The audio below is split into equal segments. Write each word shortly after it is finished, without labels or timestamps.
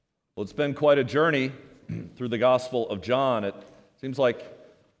Well, it's been quite a journey through the Gospel of John. It seems like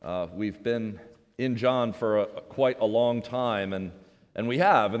we've been in John for quite a long time, and we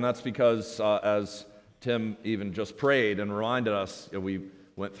have, and that's because, as Tim even just prayed and reminded us, we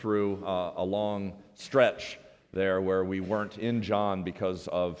went through a long stretch there where we weren't in John because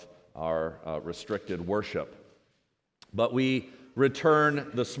of our restricted worship. But we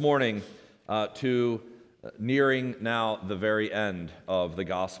return this morning to nearing now the very end of the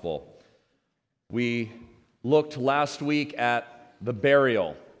gospel. We looked last week at the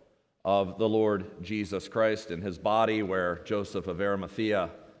burial of the Lord Jesus Christ in his body, where Joseph of Arimathea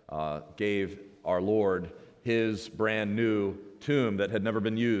gave our Lord his brand new tomb that had never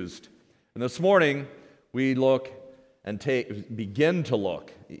been used. And this morning we look and begin to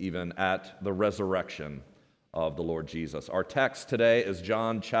look even at the resurrection of the Lord Jesus. Our text today is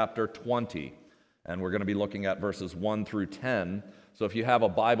John chapter 20. And we're going to be looking at verses 1 through 10. So if you have a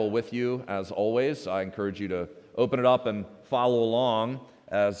Bible with you, as always, I encourage you to open it up and follow along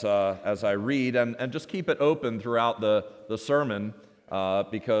as I read, and just keep it open throughout the sermon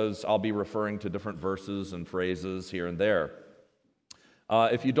because I'll be referring to different verses and phrases here and there.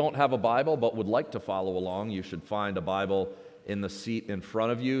 If you don't have a Bible but would like to follow along, you should find a Bible in the seat in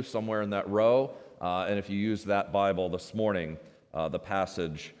front of you, somewhere in that row. And if you use that Bible this morning, the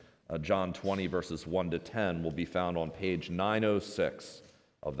passage John 20, verses 1 to 10, will be found on page 906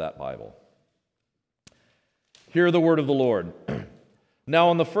 of that Bible. Hear the word of the Lord. Now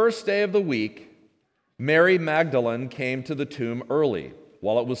on the first day of the week, Mary Magdalene came to the tomb early,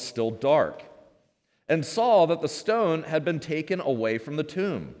 while it was still dark, and saw that the stone had been taken away from the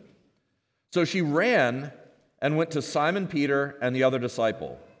tomb. So she ran and went to Simon Peter and the other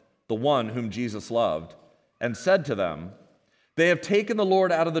disciple, the one whom Jesus loved, and said to them, "They have taken the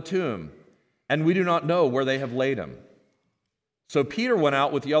Lord out of the tomb, and we do not know where they have laid him." So Peter went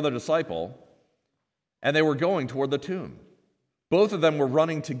out with the other disciple, and they were going toward the tomb. Both of them were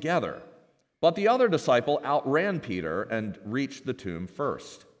running together, but the other disciple outran Peter and reached the tomb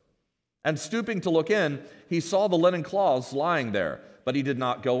first. And stooping to look in, he saw the linen cloths lying there, but he did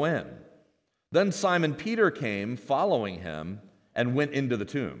not go in. Then Simon Peter came, following him, and went into the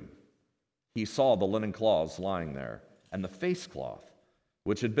tomb. He saw the linen cloths lying there, and the face cloth,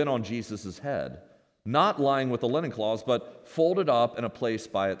 which had been on Jesus' head, not lying with the linen cloths, but folded up in a place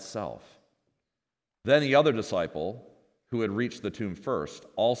by itself. Then the other disciple, who had reached the tomb first,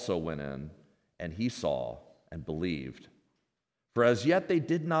 also went in, and he saw and believed. For as yet they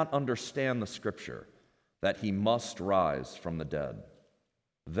did not understand the scripture, that he must rise from the dead.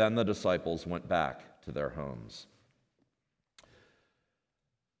 Then the disciples went back to their homes.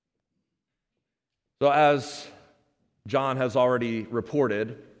 So as John has already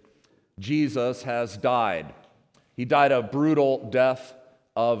reported, Jesus has died. He died a brutal death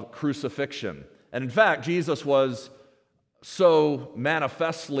of crucifixion. And in fact, Jesus was so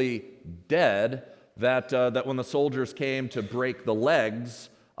manifestly dead that when the soldiers came to break the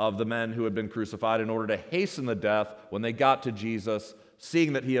legs of the men who had been crucified in order to hasten the death, when they got to Jesus,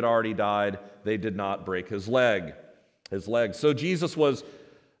 seeing that he had already died, they did not break his legs. So Jesus was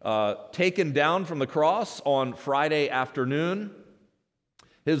taken down from the cross on Friday afternoon.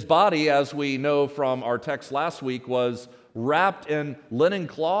 His body, as we know from our text last week, was wrapped in linen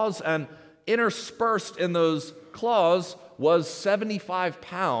cloths, and interspersed in those cloths was 75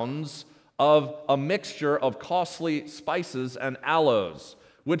 pounds of a mixture of costly spices and aloes,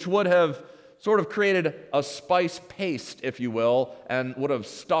 which would have sort of created a spice paste, if you will, and would have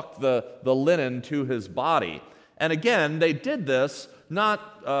stuck the linen to his body. And again, they did this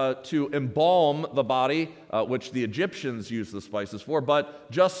not to embalm the body, which the Egyptians used the spices for, but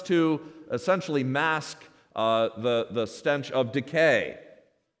just to essentially mask the stench of decay.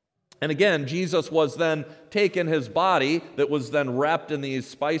 And again, Jesus was then taken, his body that was then wrapped in these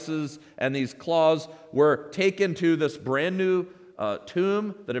spices and these cloths were taken to this brand new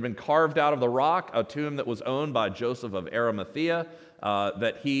tomb that had been carved out of the rock, a tomb that was owned by Joseph of Arimathea,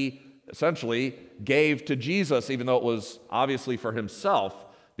 that he essentially gave to Jesus, even though it was obviously for himself,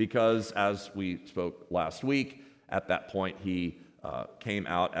 because as we spoke last week, at that point he came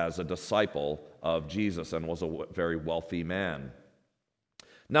out as a disciple of Jesus and was a very wealthy man.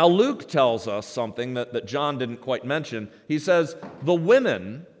 Now Luke tells us something that John didn't quite mention. He says, the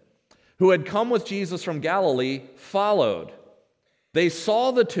women who had come with Jesus from Galilee followed. They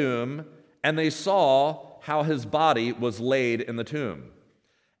saw the tomb, and they saw how his body was laid in the tomb.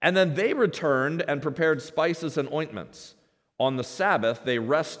 And then they returned and prepared spices and ointments. On the Sabbath, they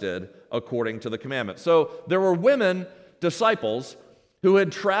rested according to the commandment. So there were women, disciples, who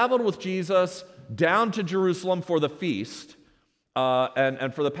had traveled with Jesus down to Jerusalem for the feast,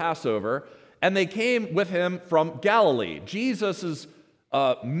 and for the Passover, and they came with him from Galilee. Jesus'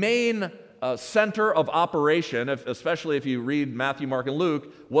 main center of operation, especially if you read Matthew, Mark, and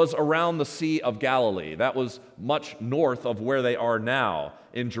Luke, was around the Sea of Galilee. That was much north of where they are now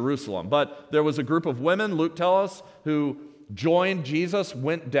in Jerusalem. But there was a group of women, Luke tells us, who joined Jesus,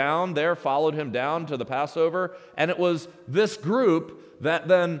 went down there, followed him down to the Passover, and it was this group that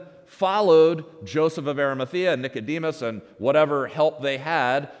then followed Joseph of Arimathea and Nicodemus and whatever help they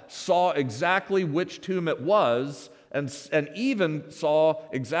had, saw exactly which tomb it was, and even saw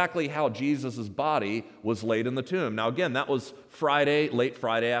exactly how Jesus' body was laid in the tomb. Now again, that was late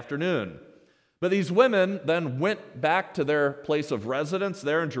Friday afternoon. But these women then went back to their place of residence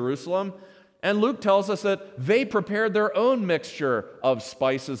there in Jerusalem, and Luke tells us that they prepared their own mixture of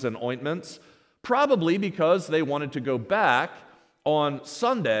spices and ointments, probably because they wanted to go back on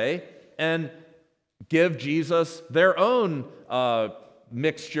Sunday and give Jesus their own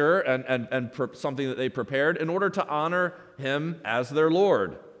mixture and something that they prepared in order to honor him as their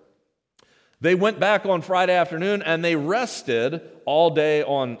Lord. They went back on Friday afternoon and they rested all day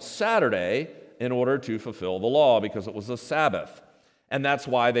on Saturday in order to fulfill the law because it was a Sabbath. And that's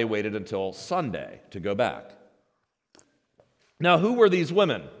why they waited until Sunday to go back. Now, who were these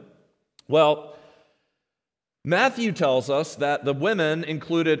women? Well, Matthew tells us that the women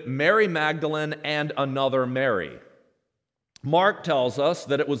included Mary Magdalene and another Mary. Mark tells us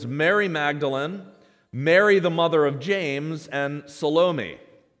that it was Mary Magdalene, Mary the mother of James, and Salome.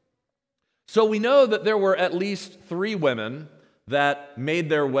 So we know that there were at least 3 women that made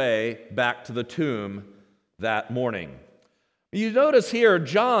their way back to the tomb that morning. You notice here,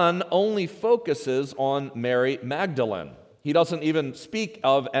 John only focuses on Mary Magdalene. He doesn't even speak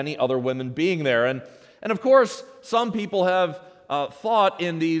of any other women being there. And of course, some people have thought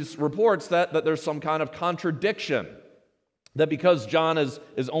in these reports that there's some kind of contradiction. That because John is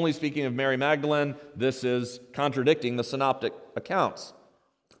only speaking of Mary Magdalene, this is contradicting the synoptic accounts.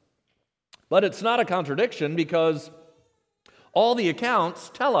 But it's not a contradiction because all the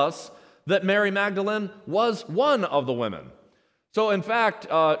accounts tell us that Mary Magdalene was one of the women. So in fact,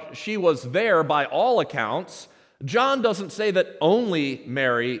 she was there by all accounts. John doesn't say that only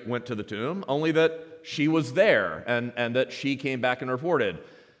Mary went to the tomb, only that she was there and that she came back and reported.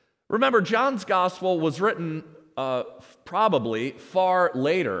 Remember, John's gospel was written probably far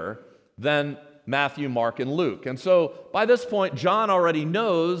later than Matthew, Mark, and Luke. And so by this point, John already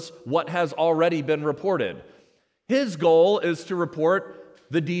knows what has already been reported. His goal is to report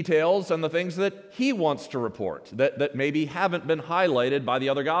the details and the things that he wants to report that maybe haven't been highlighted by the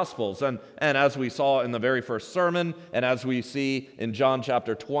other Gospels. And as we saw in the very first sermon, and as we see in John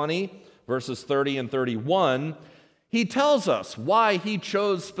chapter 20, verses 30 and 31, he tells us why he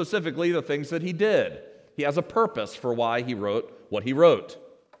chose specifically the things that he did. He has a purpose for why he wrote what he wrote.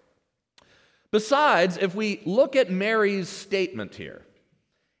 Besides, if we look at Mary's statement here,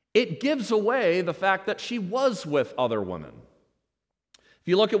 it gives away the fact that she was with other women. If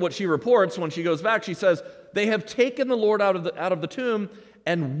you look at what she reports when she goes back, she says, "They have taken the Lord out of the tomb,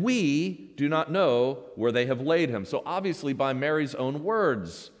 and we do not know where they have laid him." So obviously, by Mary's own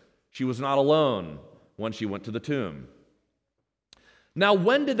words, she was not alone when she went to the tomb. Now,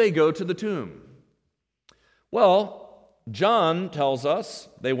 when did they go to the tomb? Well, John tells us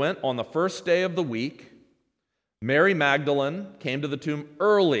they went on the first day of the week. Mary Magdalene came to the tomb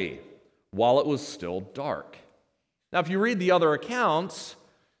early while it was still dark. Now, if you read the other accounts,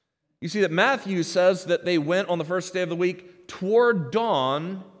 you see that Matthew says that they went on the first day of the week toward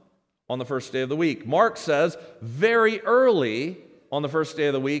dawn on the first day of the week. Mark says very early on the first day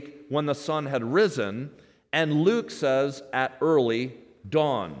of the week when the sun had risen, and Luke says at early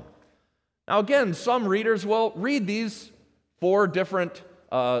dawn. Now, again, some readers will read these 4 different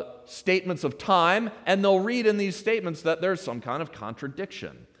statements of time, and they'll read in these statements that there's some kind of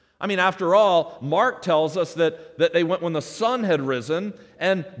contradiction. I mean, after all, Mark tells us that they went when the sun had risen,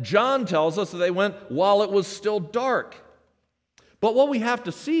 and John tells us that they went while it was still dark. But what we have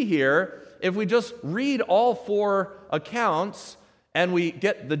to see here, if we just read all 4 accounts and we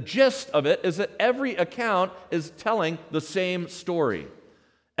get the gist of it, is that every account is telling the same story.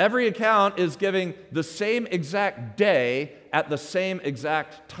 Every account is giving the same exact day at the same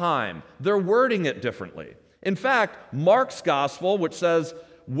exact time. They're wording it differently. In fact, Mark's gospel, which says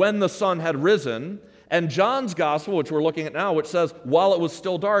when the sun had risen, and John's gospel, which we're looking at now, which says while it was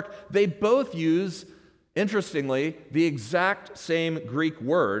still dark, they both use, interestingly, the exact same Greek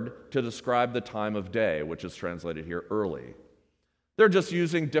word to describe the time of day, which is translated here early. They're just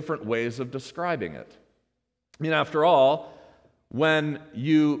using different ways of describing it. I mean, after all, when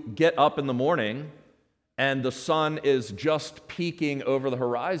you get up in the morning and the sun is just peeking over the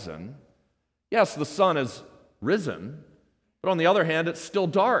horizon, yes, the sun is risen, but on the other hand, it's still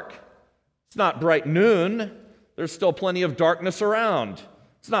dark. It's not bright noon. There's still plenty of darkness around.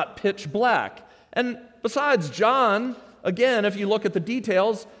 It's not pitch black. And besides, John, again, if you look at the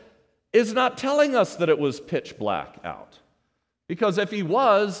details, is not telling us that it was pitch black out. Because if he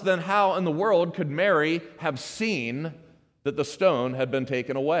was, then how in the world could Mary have seen that the stone had been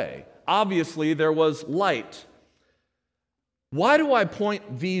taken away? Obviously, there was light. Why do I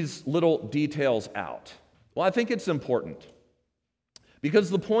point these little details out? Well, I think it's important. Because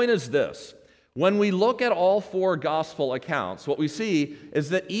the point is this. When we look at all four gospel accounts, what we see is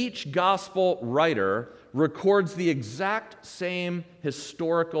that each gospel writer records the exact same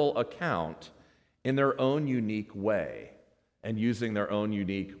historical account in their own unique way and using their own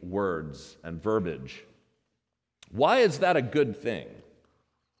unique words and verbiage. Why is that a good thing?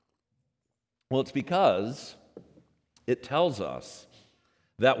 Well, it's because it tells us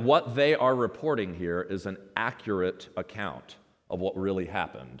that what they are reporting here is an accurate account of what really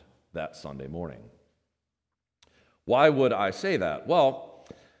happened that Sunday morning. Why would I say that? Well,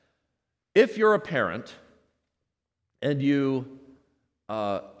 if you're a parent and you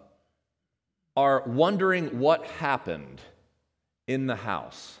are wondering what happened in the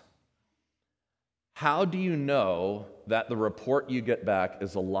house, how do you know that the report you get back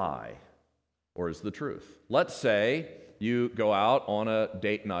is a lie or is the truth? Let's say you go out on a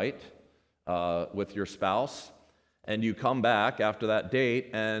date night with your spouse, and you come back after that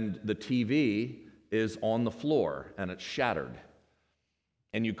date and the TV is on the floor and it's shattered.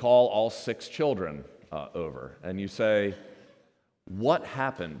 And you call all 6 children over and you say, "What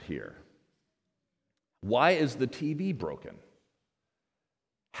happened here? Why is the TV broken?"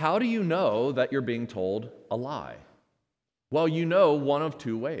 How do you know that you're being told a lie? Well, you know one of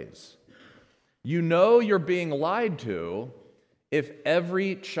 2 ways. You know you're being lied to if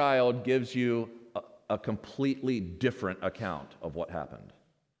every child gives you a completely different account of what happened.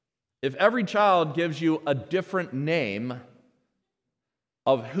 If every child gives you a different name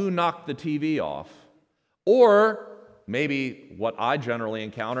of who knocked the TV off, or maybe what I generally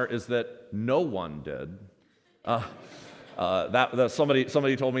encounter is that no one did. Somebody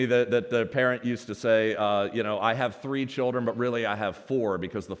told me that the parent used to say, I have 3 children, but really I have 4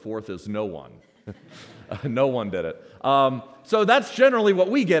 because the 4th is no one. No one did it. So that's generally what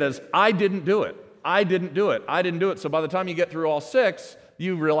we get is, I didn't do it. I didn't do it. I didn't do it. So by the time you get through all 6,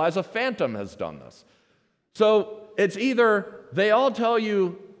 you realize a phantom has done this. So it's either they all tell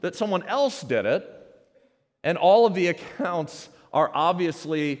you that someone else did it, and all of the accounts are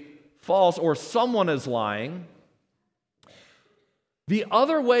obviously false, or someone is lying. The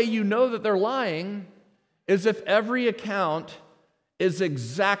other way you know that they're lying is if every account is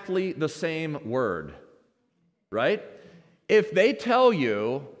exactly the same word, right? If they tell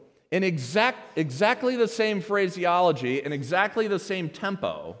you in exactly the same phraseology and exactly the same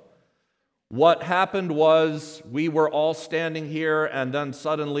tempo, what happened was we were all standing here and then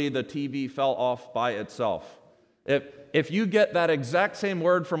suddenly the TV fell off by itself. If you get that exact same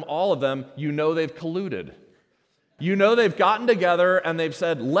word from all of them, you know they've colluded. You know they've gotten together and they've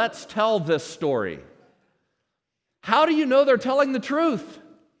said, let's tell this story. How do you know they're telling the truth?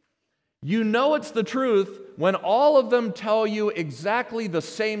 You know it's the truth when all of them tell you exactly the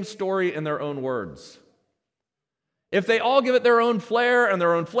same story in their own words. If they all give it their own flair and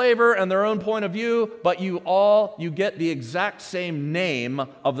their own flavor and their own point of view, but you get the exact same name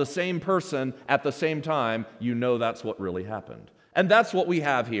of the same person at the same time, you know that's what really happened. And that's what we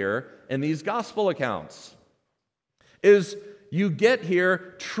have here in these gospel accounts. Is you get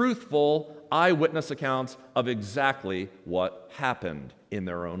here truthful eyewitness accounts of exactly what happened in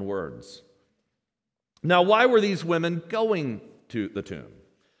their own words. Now, why were these women going to the tomb?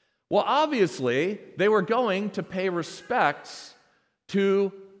 Well, obviously, they were going to pay respects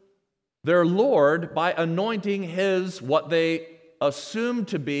to their Lord by anointing his, what they assumed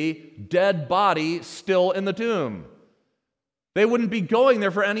to be, dead body still in the tomb. They wouldn't be going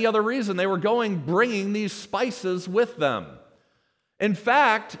there for any other reason. They were going bringing these spices with them. In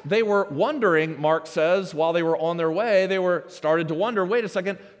fact, they were wondering, Mark says, while they were on their way, started to wonder, wait a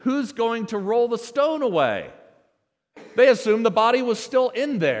second, who's going to roll the stone away? They assumed the body was still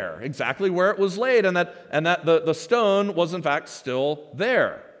in there, exactly where it was laid, and that the stone was in fact still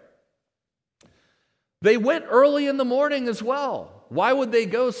there. They went early in the morning as well. Why would they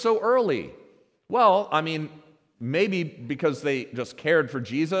go so early? Well, maybe because they just cared for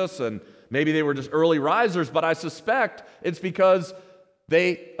Jesus, and maybe they were just early risers, but I suspect it's because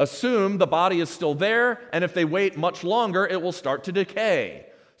they assume the body is still there, and if they wait much longer, it will start to decay.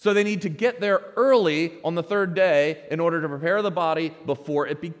 So they need to get there early on the third day in order to prepare the body before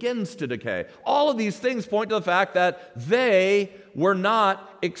it begins to decay. All of these things point to the fact that they were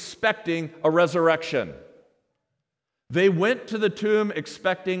not expecting a resurrection. They went to the tomb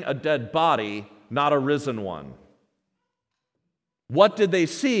expecting a dead body, not a risen one. What did they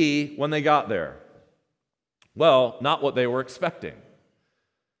see when they got there? Well, not what they were expecting.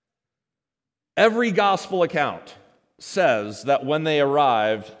 Every gospel account says that when they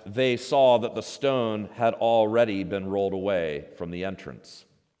arrived, they saw that the stone had already been rolled away from the entrance.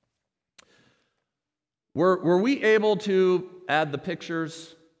 Were we able to add the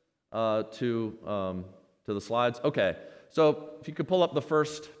pictures to the slides? Okay, so if you could pull up the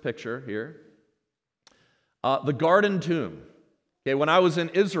first picture here. The Garden Tomb. Okay, when I was in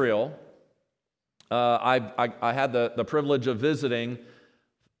Israel, I had the privilege of visiting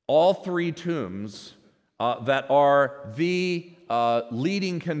all three tombs that are the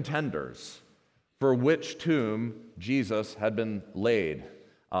leading contenders for which tomb Jesus had been laid,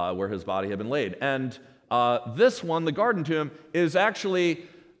 where his body had been laid. And this one, the Garden Tomb, is actually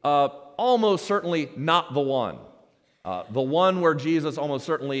almost certainly not the one. The one where Jesus almost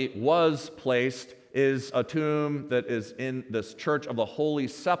certainly was placed is a tomb that is in this Church of the Holy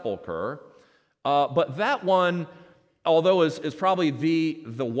Sepulchre. But that one, although is probably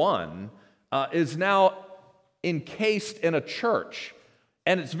the one, is now encased in a church.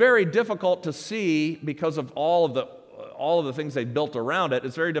 And it's very difficult to see because of all of the things they built around it.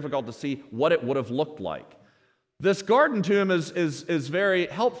 It's very difficult to see what it would have looked like. This Garden Tomb is very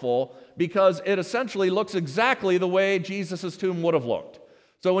helpful because it essentially looks exactly the way Jesus' tomb would have looked.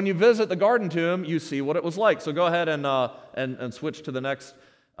 So when you visit the Garden Tomb, you see what it was like. So go ahead and switch to the next.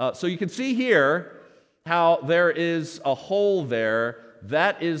 So you can see here how there is a hole there.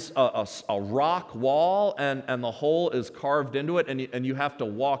 That is a rock wall, and the hole is carved into it, and you have to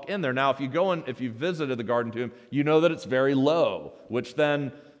walk in there. Now, if you've visited the Garden Tomb, you know that it's very low, which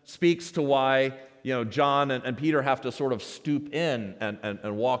then speaks to why John and Peter have to sort of stoop in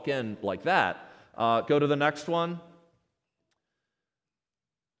and walk in like that. Go to the next one.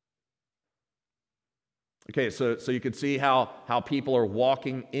 Okay, so you can see how people are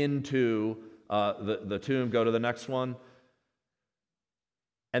walking into the tomb. Go to the next one.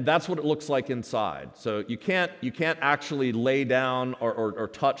 And that's what it looks like inside. So you can't actually lay down or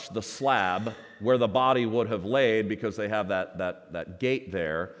touch the slab where the body would have laid because they have that gate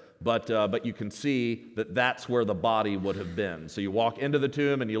there. But you can see that that's where the body would have been. So you walk into the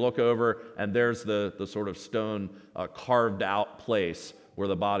tomb and you look over, and there's the sort of stone carved out place where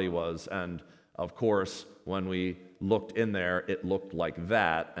the body was. And of course, when we looked in there, it looked like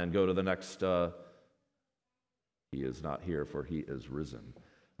that. And go to the next. He is not here, for he is risen.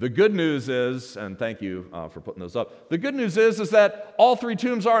 The good news is, and thank you for putting those up, the good news is that all three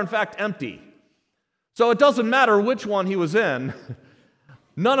tombs are in fact empty. So it doesn't matter which one he was in,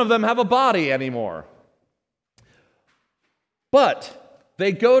 none of them have a body anymore. But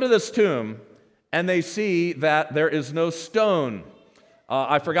they go to this tomb and they see that there is no stone.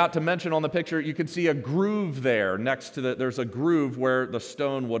 I forgot to mention on the picture, you can see a groove there next to there's a groove where the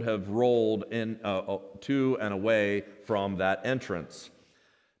stone would have rolled in to and away from that entrance.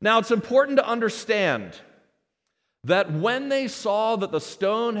 Now, it's important to understand that when they saw that the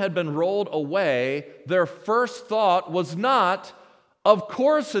stone had been rolled away, their first thought was not, of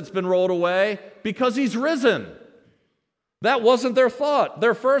course it's been rolled away because he's risen. That wasn't their thought.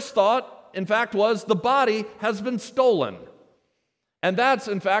 Their first thought, in fact, was the body has been stolen. And that's,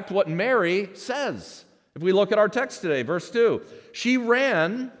 in fact, what Mary says. If we look at our text today, verse 2, she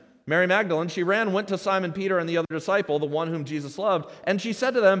ran, Mary Magdalene, went to Simon Peter and the other disciple, the one whom Jesus loved, and she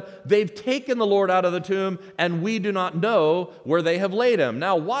said to them, "They've taken the Lord out of the tomb, and we do not know where they have laid him."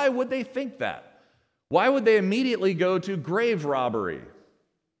 Now, why would they think that? Why would they immediately go to grave robbery?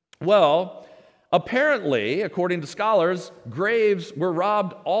 Well, apparently, according to scholars, graves were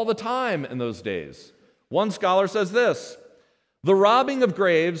robbed all the time in those days. One scholar says this: the robbing of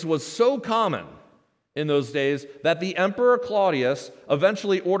graves was so common in those days that the Emperor Claudius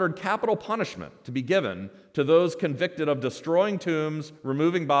eventually ordered capital punishment to be given to those convicted of destroying tombs,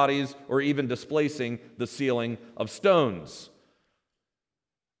 removing bodies, or even displacing the ceiling of stones.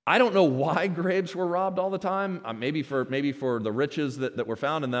 I don't know why graves were robbed all the time. Maybe for the riches that were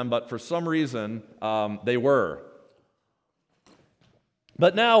found in them, but for some reason they were.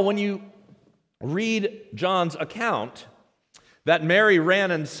 But now when you read John's account that Mary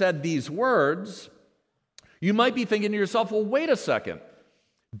ran and said these words, you might be thinking to yourself, well, wait a second.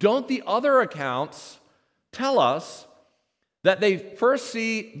 Don't the other accounts tell us that they first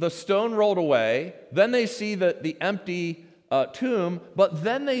see the stone rolled away, then they see the empty tomb, but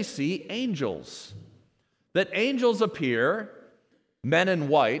then they see angels. That angels appear, men in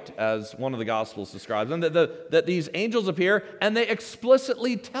white, as one of the Gospels describes them, that these angels appear, and they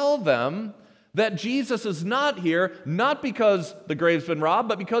explicitly tell them that Jesus is not here, not because the grave's been robbed,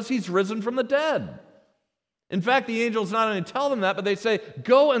 but because he's risen from the dead. In fact, the angels not only tell them that, but they say,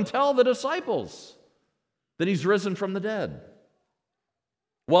 go and tell the disciples that he's risen from the dead.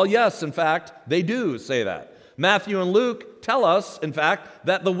 Well, yes, in fact, they do say that. Matthew and Luke tell us, in fact,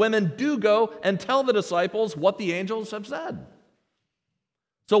 that the women do go and tell the disciples what the angels have said.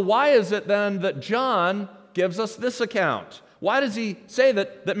 So why is it then that John gives us this account? Why does he say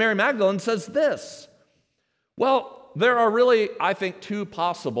that Mary Magdalene says this? Well, there are really, I think, two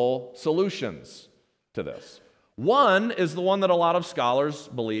possible solutions to this. One is the one that a lot of scholars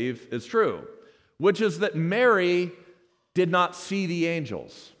believe is true, which is that Mary did not see the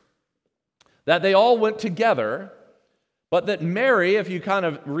angels. That they all went together, but that Mary, if you kind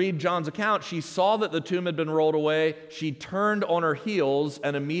of read John's account, she saw that the tomb had been rolled away. She turned on her heels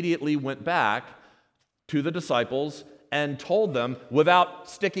and immediately went back to the disciples and told them without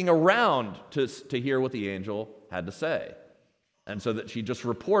sticking around to hear what the angel had to say. And so that she just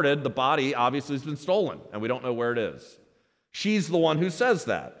reported the body obviously has been stolen and we don't know where it is. She's the one who says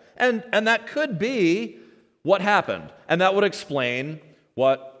that. And that could be what happened. And that would explain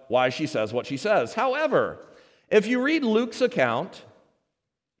why she says what she says. However, if you read Luke's account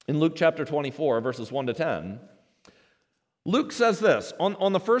in Luke chapter 24, verses 1 to 10, Luke says this,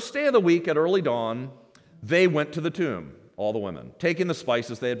 on the first day of the week at early dawn, they went to the tomb, all the women, taking the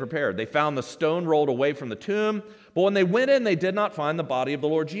spices they had prepared. They found the stone rolled away from the tomb, but when they went in, they did not find the body of the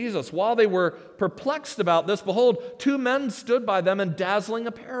Lord Jesus. While they were perplexed about this, behold, two men stood by them in dazzling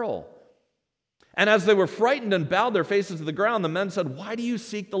apparel. And as they were frightened and bowed their faces to the ground, the men said, why do you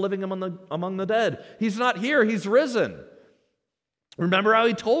seek the living among the dead? He's not here, he's risen. Remember how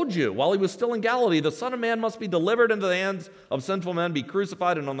he told you while he was still in Galilee, the Son of Man must be delivered into the hands of sinful men, be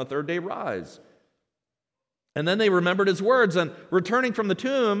crucified, and on the third day rise. And then they remembered his words, and returning from the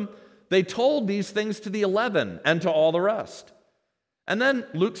tomb, they told these things to the 11 and to all the rest. And then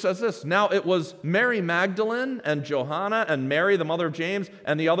Luke says this, now it was Mary Magdalene and Johanna and Mary, the mother of James,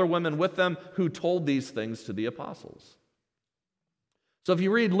 and the other women with them who told these things to the apostles. So if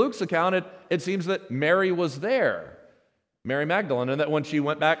you read Luke's account, it seems that Mary was there, Mary Magdalene, and that when she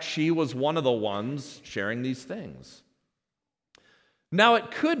went back, she was one of the ones sharing these things. Now it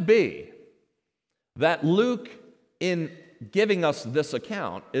could be that Luke, in giving us this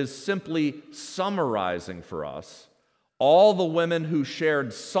account, is simply summarizing for us all the women who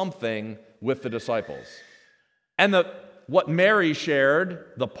shared something with the disciples. And what Mary shared,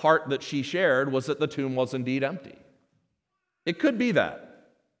 the part that she shared, was that the tomb was indeed empty. It could be that.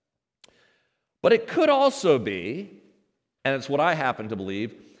 But it could also be, and it's what I happen to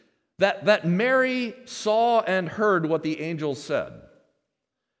believe, that Mary saw and heard what the angels said,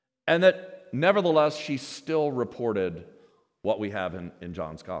 and that nevertheless she still reported what we have in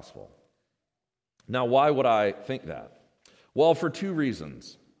John's gospel. Now, why would I think that? Well, for two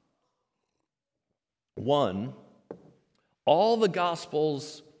reasons. One, all the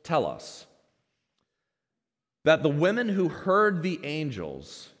Gospels tell us that the women who heard the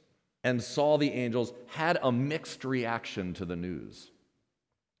angels and saw the angels had a mixed reaction to the news.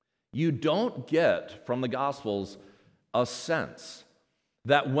 You don't get from the Gospels a sense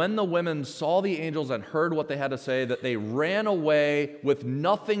that when the women saw the angels and heard what they had to say, that they ran away with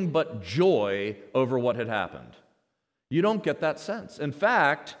nothing but joy over what had happened. You don't get that sense. In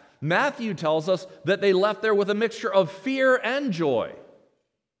fact, Matthew tells us that they left there with a mixture of fear and joy.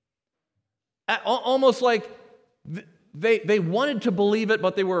 Almost like they wanted to believe it,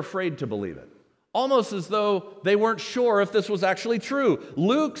 but they were afraid to believe it. Almost as though they weren't sure if this was actually true.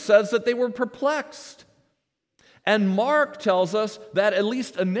 Luke says that they were perplexed. And Mark tells us that at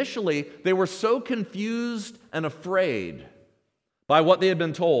least initially they were so confused and afraid by what they had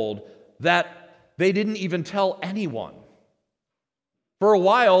been told that they didn't even tell anyone. For a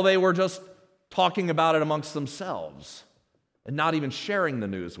while, they were just talking about it amongst themselves and not even sharing the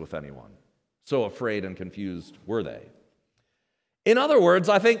news with anyone. So afraid and confused were they. In other words,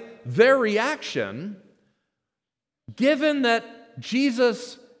 I think their reaction, given that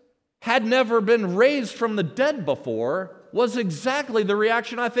Jesus had never been raised from the dead before, was exactly the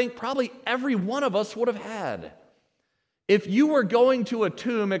reaction I think probably every one of us would have had. If you were going to a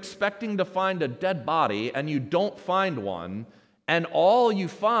tomb expecting to find a dead body and you don't find one, and all you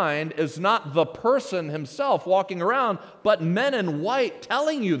find is not the person himself walking around, but men in white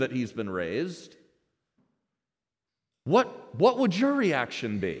telling you that he's been raised, what would your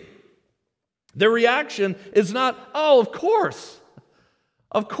reaction be? Their reaction is not, oh, of course.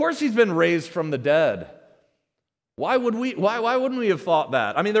 Of course he's been raised from the dead. Why wouldn't we have thought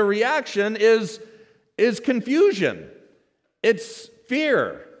that? I mean, their reaction is confusion. It's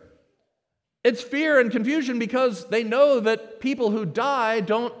fear. It's fear and confusion because they know that people who die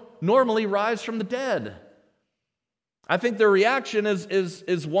don't normally rise from the dead. I think their reaction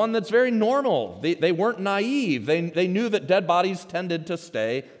is one that's very normal. They weren't naive. They knew that dead bodies tended to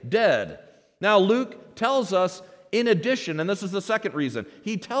stay dead. Now, Luke tells us, in addition, and this is the second reason,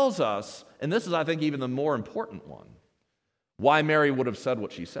 he tells us, and this is, I think, even the more important one, why Mary would have said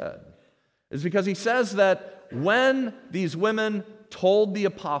what she said, is because he says that when these women told the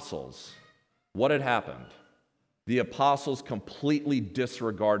apostles what had happened, the apostles completely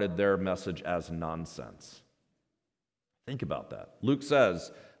disregarded their message as nonsense. Think about that. Luke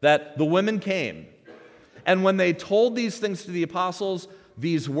says that the women came, and when they told these things to the apostles,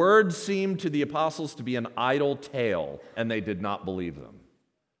 these words seemed to the apostles to be an idle tale, and they did not believe them.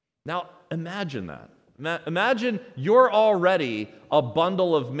 Now, imagine that. Imagine you're already a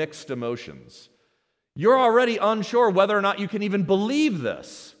bundle of mixed emotions. You're already unsure whether or not you can even believe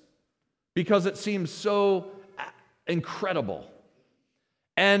this because it seems so incredible.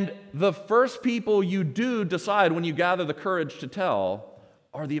 And the first people you do decide when you gather the courage to tell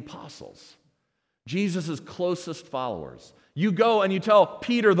are the apostles, Jesus' closest followers. You go and you tell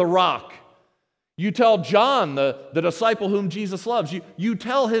Peter the rock. You tell John, the disciple whom Jesus loves. You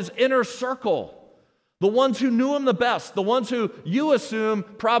tell his inner circle, the ones who knew him the best, the ones who you assume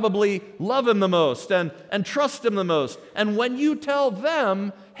probably love him the most and trust him the most. And when you tell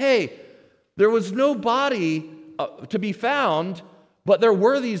them, hey, there was no body to be found, but there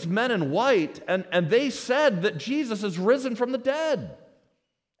were these men in white, and they said that Jesus is risen from the dead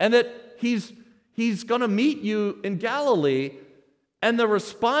and that he's going to meet you in Galilee, and the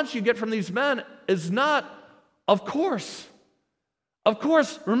response you get from these men is not, of course. Of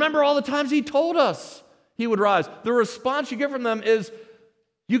course, remember all the times he told us he would rise. The response you get from them is,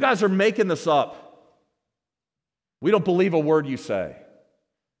 you guys are making this up. We don't believe a word you say.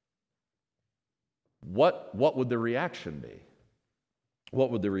 What would the reaction be?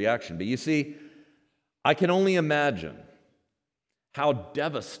 What would the reaction be? You see, I can only imagine how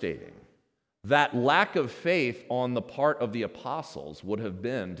devastating that lack of faith on the part of the apostles would have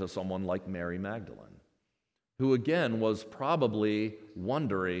been to someone like Mary Magdalene, who again was probably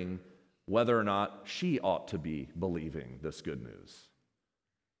wondering whether or not she ought to be believing this good news.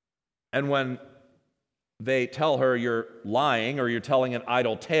 And when they tell her you're lying or you're telling an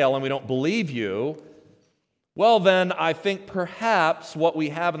idle tale and we don't believe you, well then I think perhaps what we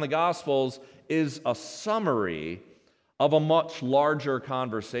have in the Gospels is a summary of a much larger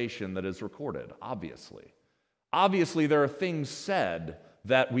conversation that is recorded, obviously. Obviously, there are things said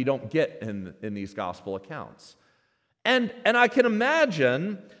that we don't get in these gospel accounts. And I can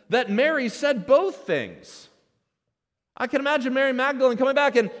imagine that Mary said both things. I can imagine Mary Magdalene coming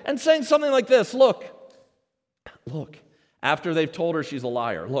back and saying something like this, look, after they've told her she's a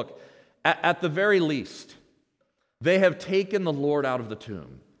liar, look, at the very least, they have taken the Lord out of the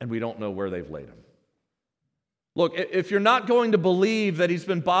tomb, and we don't know where they've laid him. Look, if you're not going to believe that he's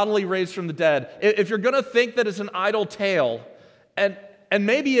been bodily raised from the dead, if you're going to think that it's an idle tale, and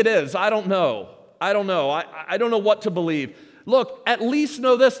maybe it is, I don't know. I don't know what to believe. Look, at least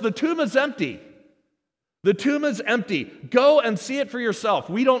know this, the tomb is empty. The tomb is empty. Go and see it for yourself.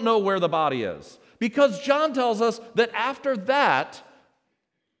 We don't know where the body is. Because John tells us that after that,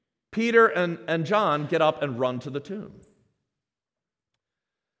 Peter and John get up and run to the tomb.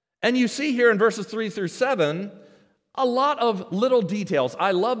 And you see here in verses 3 through 7, a lot of little details.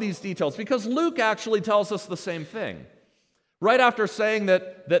 I love these details because Luke actually tells us the same thing. Right after saying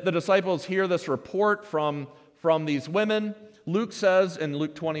that the disciples hear this report from these women, Luke says in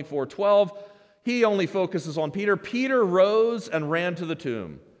Luke 24:12, he only focuses on Peter. Peter rose and ran to the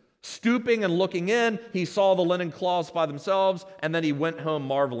tomb. Stooping and looking in, he saw the linen cloths by themselves, and then he went home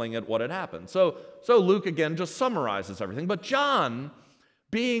marveling at what had happened. So Luke again just summarizes everything. But John,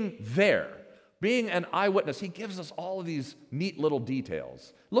 being there, being an eyewitness, he gives us all of these neat little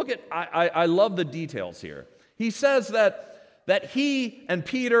details. Look at, I love the details here. He says that he and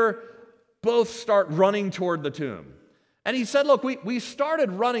Peter both start running toward the tomb. And he said, look, we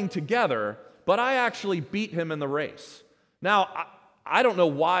started running together, but I actually beat him in the race. Now, I don't know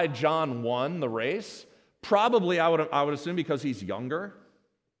why John won the race. Probably, I would assume because he's younger,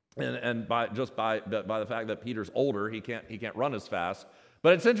 and by the fact that Peter's older, he can't run as fast.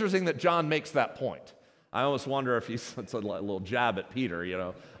 But it's interesting that John makes that point. I almost wonder if it's a little jab at Peter, you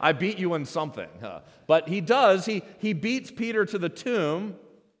know. I beat you in something. But he does. He beats Peter to the tomb.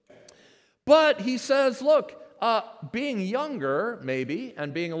 But he says, look, being younger, maybe,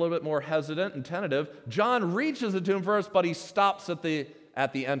 and being a little bit more hesitant and tentative, John reaches the tomb first, but he stops at the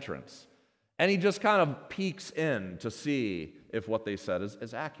entrance. And he just kind of peeks in to see if what they said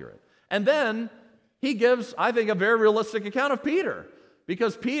is accurate. And then he gives, I think, a very realistic account of Peter.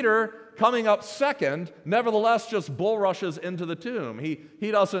 Because Peter, coming up second, nevertheless just bull rushes into the tomb.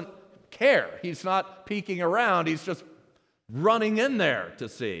 He doesn't care. He's not peeking around. He's just running in there to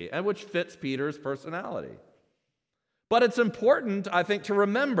see, and which fits Peter's personality. But it's important, I think, to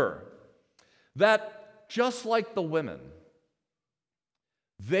remember that just like the women,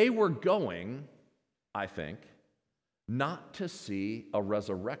 they were going, I think, not to see a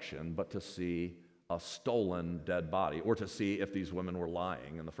resurrection, but to see a stolen dead body, or to see if these women were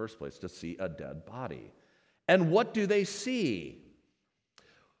lying in the first place, to see a dead body. And what do they see?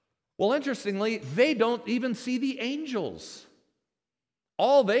 Well, interestingly, they don't even see the angels.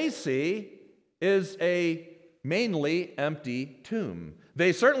 All they see is a mainly empty tomb.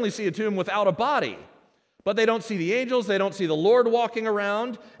 They certainly see a tomb without a body, but they don't see the angels, they don't see the Lord walking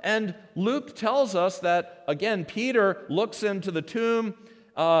around. And Luke tells us that, again, Peter looks into the tomb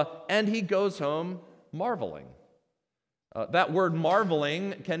and he goes home marveling. That word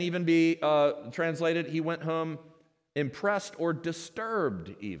marveling can even be translated, he went home impressed or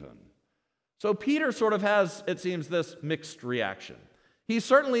disturbed even. So Peter sort of has, it seems, this mixed reaction. He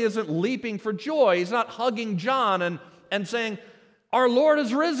certainly isn't leaping for joy. He's not hugging John and saying, "Our Lord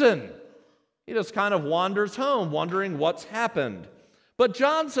is risen." He just kind of wanders home, wondering what's happened. But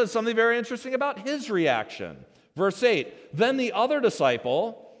John says something very interesting about his reaction. Verse 8, "Then the other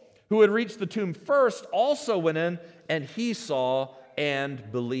disciple, who had reached the tomb first, also went in, and he saw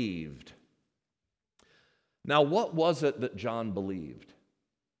and believed." Now, what was it that John believed?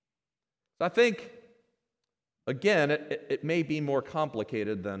 I think, again, it may be more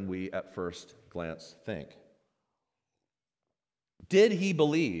complicated than we at first glance think. Did he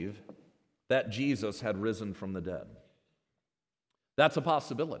believe that Jesus had risen from the dead? That's a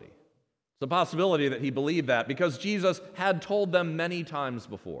possibility. It's a possibility that he believed that because Jesus had told them many times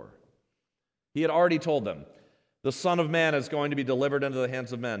before. He had already told them, the Son of Man is going to be delivered into the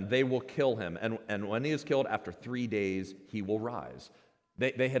hands of men. They will kill him, and when he is killed, after 3 days, he will rise.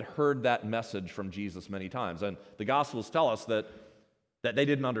 They had heard that message from Jesus many times, and the Gospels tell us that they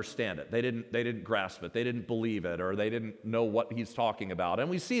didn't understand it. They didn't grasp it. They didn't believe it, or they didn't know what he's talking about. And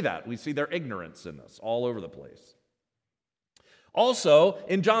we see that. We see their ignorance in this all over the place. Also,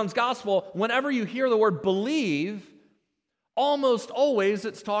 in John's Gospel, whenever you hear the word believe, almost always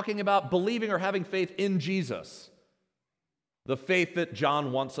it's talking about believing or having faith in Jesus, the faith that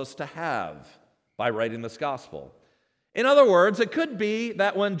John wants us to have by writing this Gospel. In other words, it could be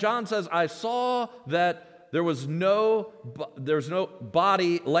that when John says, "I saw that there's no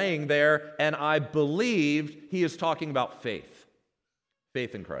body laying there, and I believed," he is talking about faith.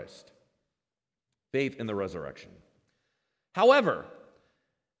 Faith in Christ. Faith in the resurrection. However,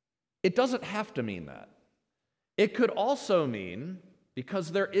 it doesn't have to mean that. It could also mean,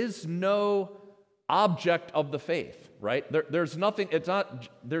 because there is no object of the faith, right? There's nothing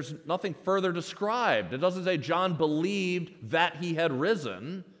further described. It doesn't say John believed that he had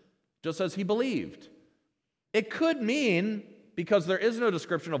risen, it just says he believed. It could mean, because there is no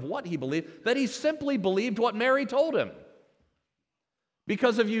description of what he believed, that he simply believed what Mary told him.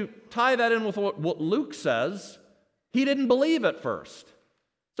 Because if you tie that in with what Luke says, he didn't believe at first.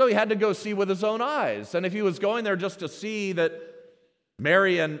 So he had to go see with his own eyes. And if he was going there just to see that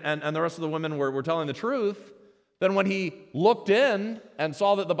Mary and the rest of the women were telling the truth, then when he looked in and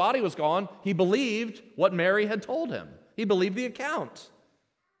saw that the body was gone, he believed what Mary had told him. He believed the account.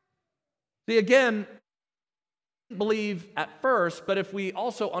 See, again, believe at first, but if we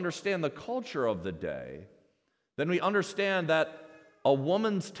also understand the culture of the day, then we understand that a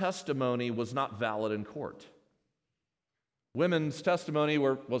woman's testimony was not valid in court. Women's testimony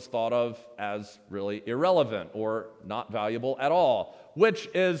was thought of as really irrelevant or not valuable at all, which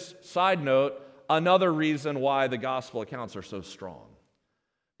is, side note, another reason why the gospel accounts are so strong.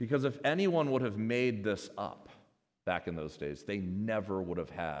 Because if anyone would have made this up back in those days, they never would have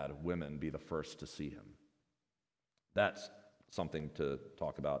had women be the first to see him. That's something to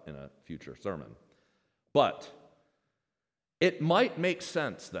talk about in a future sermon. But it might make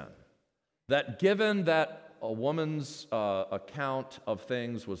sense then that given that a woman's account of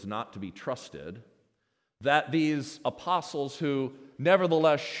things was not to be trusted, that these apostles who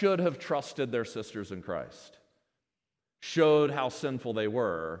nevertheless should have trusted their sisters in Christ showed how sinful they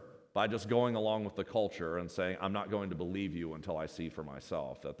were by just going along with the culture and saying, "I'm not going to believe you until I see for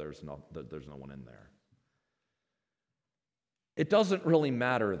myself that there's no one in there." It doesn't really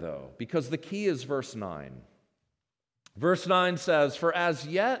matter, though, because the key is verse 9. Verse 9 says, "For as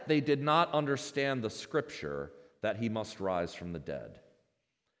yet they did not understand the scripture that he must rise from the dead."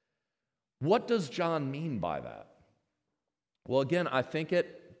 What does John mean by that? Well, again, I think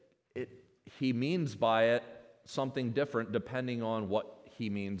he means by it something different depending on what he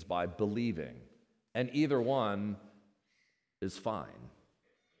means by believing. And either one is fine.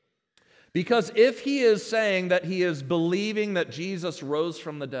 Because if he is saying that he is believing that Jesus rose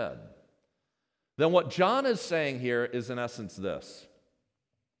from the dead, then what John is saying here is in essence this: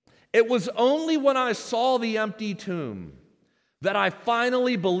 it was only when I saw the empty tomb that I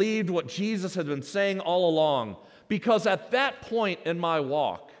finally believed what Jesus had been saying all along, because at that point in my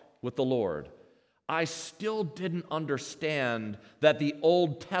walk with the Lord, I still didn't understand that the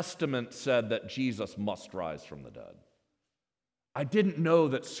Old Testament said that Jesus must rise from the dead. I didn't know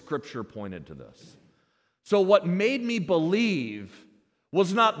that Scripture pointed to this. So what made me believe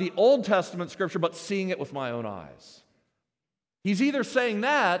was not the Old Testament Scripture, but seeing it with my own eyes. He's either saying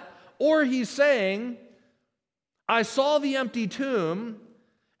that, or he's saying, I saw the empty tomb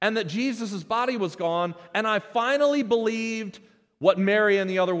and that Jesus' body was gone, and I finally believed what Mary and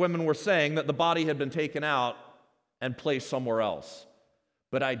the other women were saying, that the body had been taken out and placed somewhere else.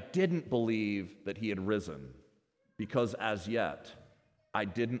 But I didn't believe that he had risen, because as yet, I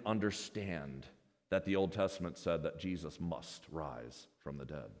didn't understand that the Old Testament said that Jesus must rise from the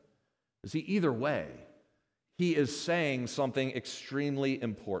dead. You see, either way, he is saying something extremely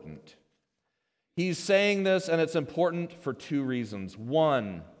important. He's saying this, and it's important for two reasons.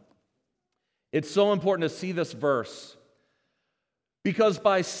 One, it's so important to see this verse, because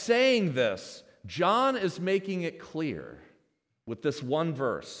by saying this, John is making it clear with this one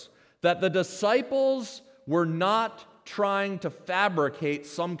verse that the disciples were not trying to fabricate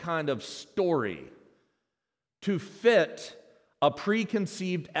some kind of story to fit a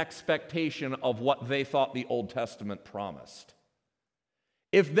preconceived expectation of what they thought the Old Testament promised.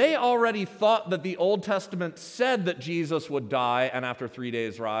 If they already thought that the Old Testament said that Jesus would die and after 3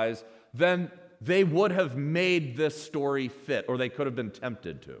 days rise, then they would have made this story fit, or they could have been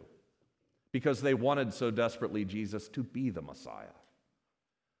tempted to, because they wanted so desperately Jesus to be the Messiah.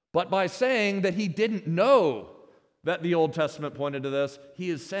 But by saying that he didn't know that the Old Testament pointed to this,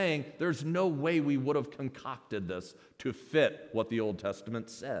 he is saying there's no way we would have concocted this to fit what the Old Testament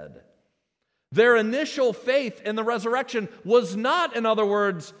said. Their initial faith in the resurrection was not, in other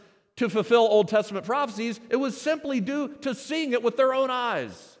words, to fulfill Old Testament prophecies. It was simply due to seeing it with their own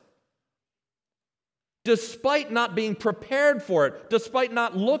eyes. Despite not being prepared for it, despite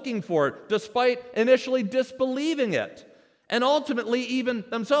not looking for it, despite initially disbelieving it, and ultimately even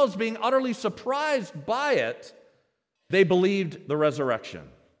themselves being utterly surprised by it, they believed the resurrection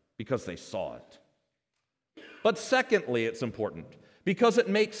because they saw it. But secondly, it's important because it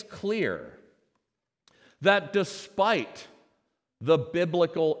makes clear that despite the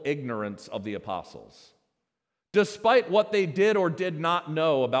biblical ignorance of the apostles, despite what they did or did not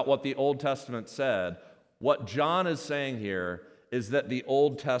know about what the Old Testament said, what John is saying here is that the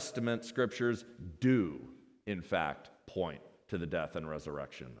Old Testament scriptures do, in fact, point to the death and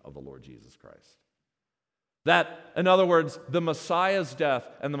resurrection of the Lord Jesus Christ. That, in other words, the Messiah's death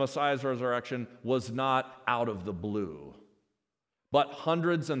and the Messiah's resurrection was not out of the blue, but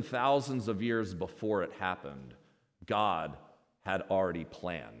hundreds and thousands of years before it happened, God had already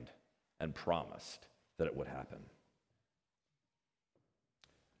planned and promised that it would happen.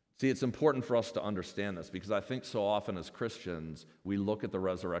 See, it's important for us to understand this, because I think so often as Christians, we look at the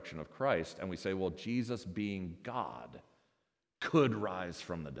resurrection of Christ and we say, well, Jesus being God could rise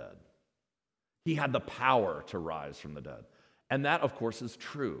from the dead. He had the power to rise from the dead. And that, of course, is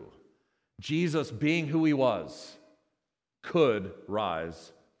true. Jesus, being who he was, could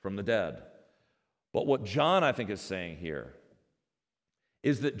rise from the dead. But what John, I think, is saying here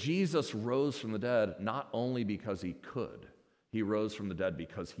is that Jesus rose from the dead not only because he could, he rose from the dead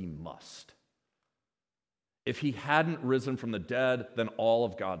because he must. If he hadn't risen from the dead, then all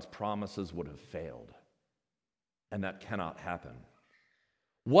of God's promises would have failed. And that cannot happen.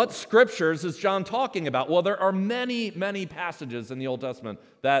 What scriptures is John talking about? Well, there are many, many passages in the Old Testament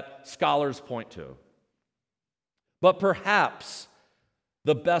that scholars point to. But perhaps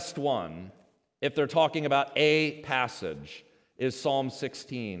the best one, if they're talking about a passage, is Psalm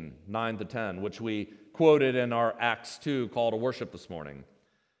 16, 9-10, which we quoted in our Acts 2 call to worship this morning.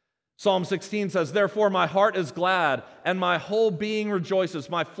 Psalm 16 says, "Therefore my heart is glad, and my whole being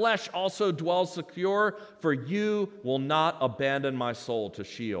rejoices. My flesh also dwells secure, for you will not abandon my soul to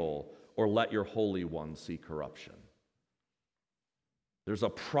Sheol, or let your Holy One see corruption." There's a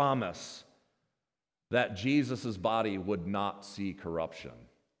promise that Jesus' body would not see corruption,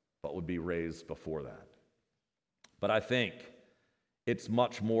 but would be raised before that. But I think it's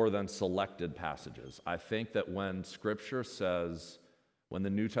much more than selected passages. I think that when Scripture says, when the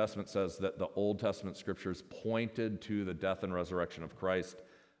New Testament says that the Old Testament Scriptures pointed to the death and resurrection of Christ,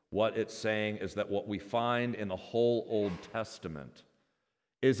 what it's saying is that what we find in the whole Old Testament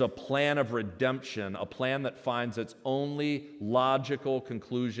is a plan of redemption, a plan that finds its only logical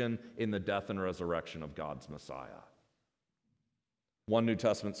conclusion in the death and resurrection of God's Messiah. One New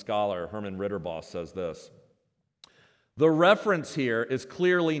Testament scholar, Herman Ritterboss, says this: the reference here is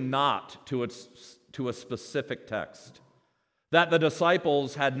clearly not to a specific text that the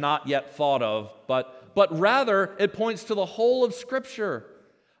disciples had not yet thought of, but rather it points to the whole of Scripture,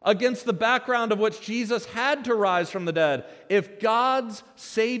 against the background of which Jesus had to rise from the dead if God's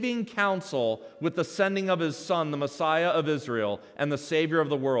saving counsel with the sending of his Son, the Messiah of Israel and the Savior of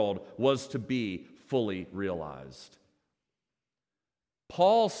the world, was to be fully realized.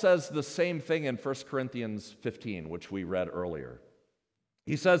 Paul says the same thing in 1 Corinthians 15, which we read earlier.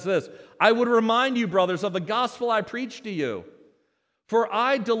 He says this: I would remind you, brothers, of the gospel I preached to you. For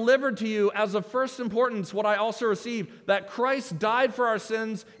I delivered to you as of first importance what I also received, that Christ died for our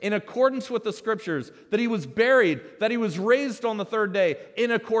sins in accordance with the Scriptures, that he was buried, that he was raised on the third day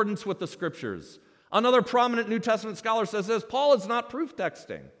in accordance with the Scriptures. Another prominent New Testament scholar says this: Paul is not proof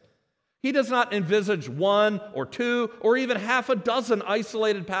texting. He does not envisage one or two or even half a dozen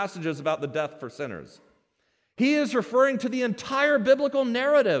isolated passages about the death for sinners. He is referring to the entire biblical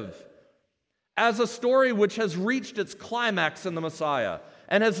narrative as a story which has reached its climax in the Messiah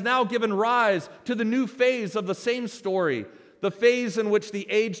and has now given rise to the new phase of the same story, the phase in which the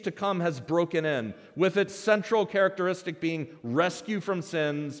age to come has broken in, with its central characteristic being rescue from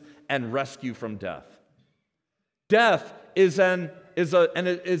sins and rescue from death. Death is an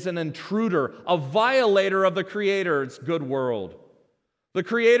intruder, a violator of the Creator's good world. The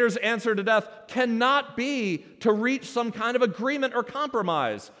Creator's answer to death cannot be to reach some kind of agreement or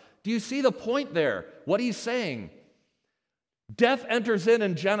compromise. Do you see the point there? What he's saying? Death enters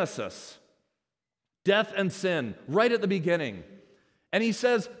in Genesis. Death and sin, right at the beginning. And he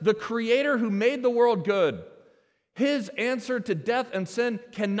says, the Creator who made the world good, his answer to death and sin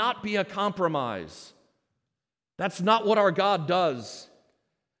cannot be a compromise. That's not what our God does.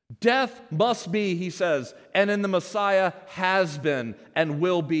 Death must be, he says, and in the Messiah has been and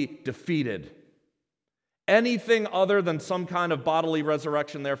will be defeated. Anything other than some kind of bodily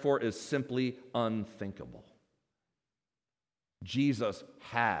resurrection, therefore, is simply unthinkable. Jesus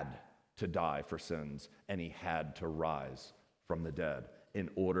had to die for sins, and he had to rise from the dead in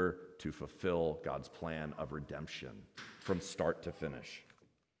order to fulfill God's plan of redemption from start to finish.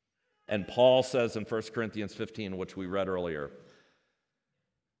 And Paul says in 1 Corinthians 15, which we read earlier,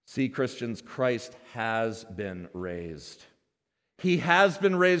 see, Christians, Christ has been raised. He has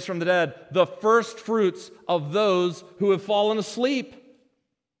been raised from the dead, the first fruits of those who have fallen asleep.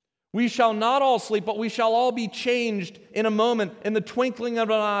 We shall not all sleep, but we shall all be changed in a moment, in the twinkling of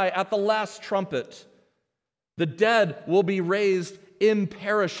an eye, at the last trumpet. The dead will be raised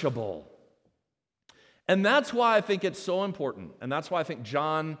imperishable. And that's why I think it's so important, and that's why I think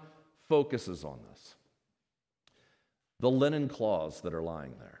John focuses on this. The linen cloths that are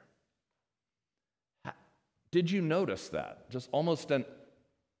lying there. Did you notice that? Just almost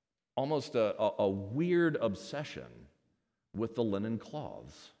a weird obsession with the linen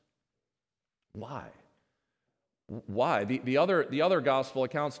cloths. Why? Why? The other gospel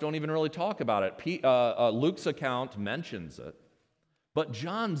accounts don't even really talk about it. Luke's account mentions it, but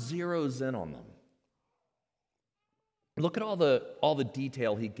John zeroes in on them. Look at all the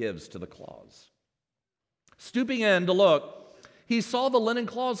detail he gives to the cloths. Stooping in to look, he saw the linen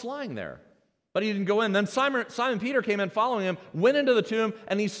cloths lying there, but he didn't go in. Then Simon Peter came in following him, went into the tomb,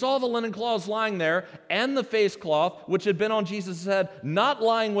 and he saw the linen cloths lying there, and the face cloth, which had been on Jesus' head, not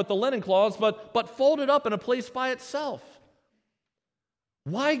lying with the linen cloths, but folded up in a place by itself.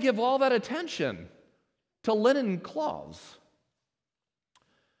 Why give all that attention to linen cloths?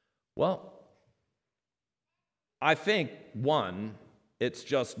 Well, I think, one, it's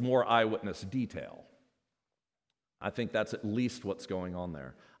just more eyewitness detail. I think that's at least what's going on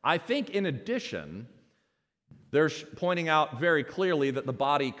there. I think, in addition, they're pointing out very clearly that the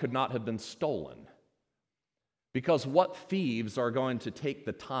body could not have been stolen. Because what thieves are going to take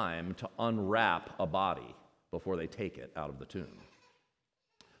the time to unwrap a body before they take it out of the tomb?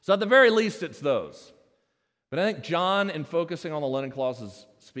 So at the very least, it's those. But I think John, in focusing on the linen cloths, is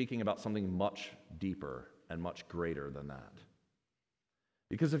speaking about something much deeper and much greater than that.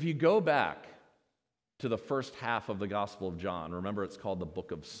 Because if you go back to the first half of the Gospel of John, remember it's called the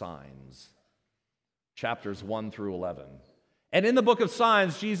Book of Signs. chapters 1 through 11. And in the book of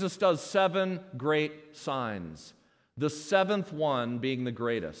signs, Jesus does 7 great signs, the 7th one being the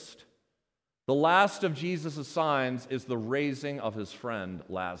greatest. The last of Jesus' signs is the raising of his friend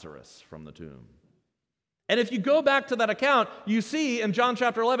Lazarus from the tomb. And if you go back to that account, you see in John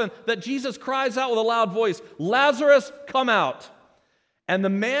chapter 11 that Jesus cries out with a loud voice, "Lazarus, come out." And the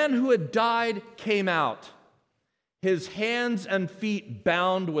man who had died came out, his hands and feet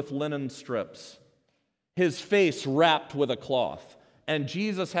bound with linen strips, his face wrapped with a cloth. And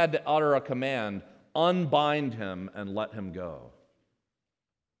Jesus had to utter a command, "Unbind him and let him go."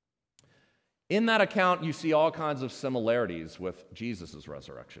 In that account, you see all kinds of similarities with Jesus'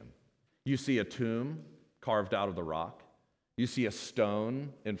 resurrection. You see a tomb carved out of the rock. You see a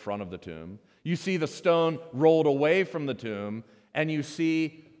stone in front of the tomb. You see the stone rolled away from the tomb, and you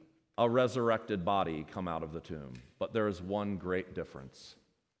see a resurrected body come out of the tomb. But there is one great difference.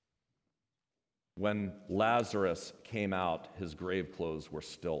 When Lazarus came out, his grave clothes were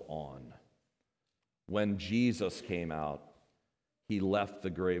still on. When Jesus came out, he left the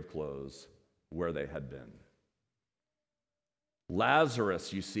grave clothes where they had been.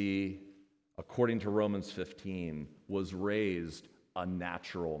 Lazarus, you see, according to Romans 15, was raised a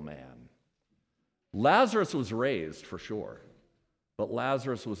natural man. Lazarus was raised for sure, but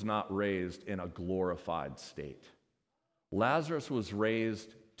Lazarus was not raised in a glorified state. Lazarus was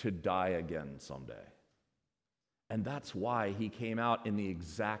raised to die again someday. And that's why he came out in the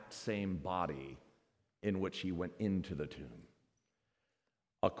exact same body in which he went into the tomb.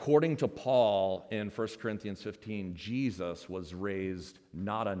 According to Paul in 1 Corinthians 15, Jesus was raised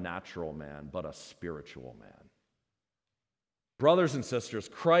not a natural man, but a spiritual man. Brothers and sisters,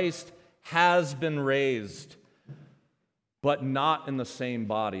 Christ has been raised, but not in the same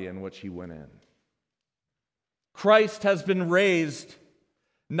body in which he went in. Christ has been raised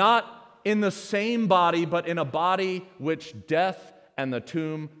not in the same body, but in a body which death and the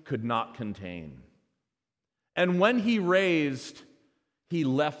tomb could not contain. And when he raised, he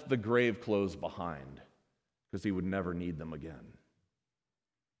left the grave clothes behind because he would never need them again.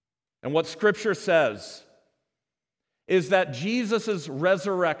 And what Scripture says is that Jesus'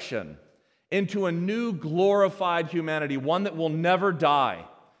 resurrection into a new glorified humanity, one that will never die,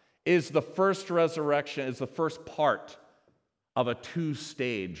 is the first resurrection, is the first part of a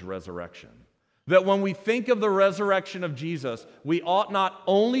 2-stage resurrection. That when we think of the resurrection of Jesus, we ought not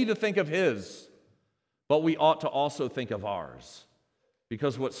only to think of his, but we ought to also think of ours.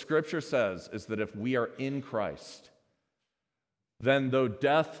 Because what Scripture says is that if we are in Christ, then though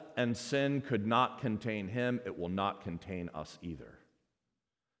death and sin could not contain him, it will not contain us either.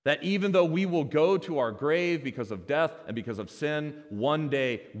 That even though we will go to our grave because of death and because of sin, one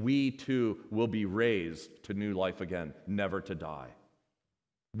day we too will be raised to new life again, never to die.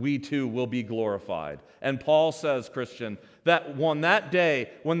 We too will be glorified. And Paul says, Christian, that on that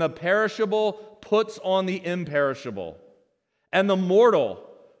day, when the perishable puts on the imperishable, and the mortal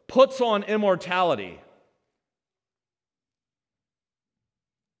puts on immortality,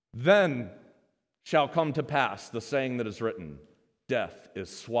 then shall come to pass the saying that is written, death is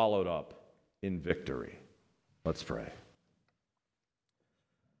swallowed up in victory. Let's pray.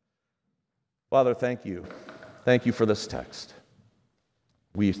 Father, thank you. Thank you for this text.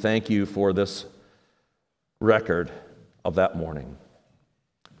 We thank you for this record of that morning.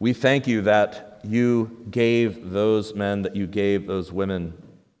 We thank you that you gave those men, that you gave those women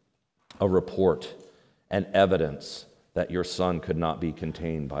a report and evidence that your son could not be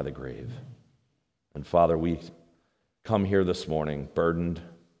contained by the grave. And Father, we come here this morning burdened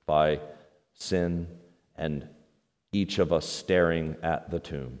by sin and each of us staring at the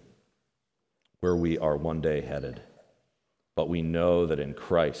tomb where we are one day headed. But we know that in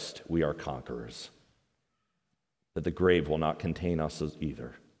Christ we are conquerors, that the grave will not contain us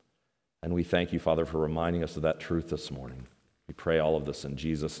either. And we thank you, Father, for reminding us of that truth this morning. We pray all of this in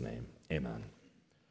Jesus' name. Amen.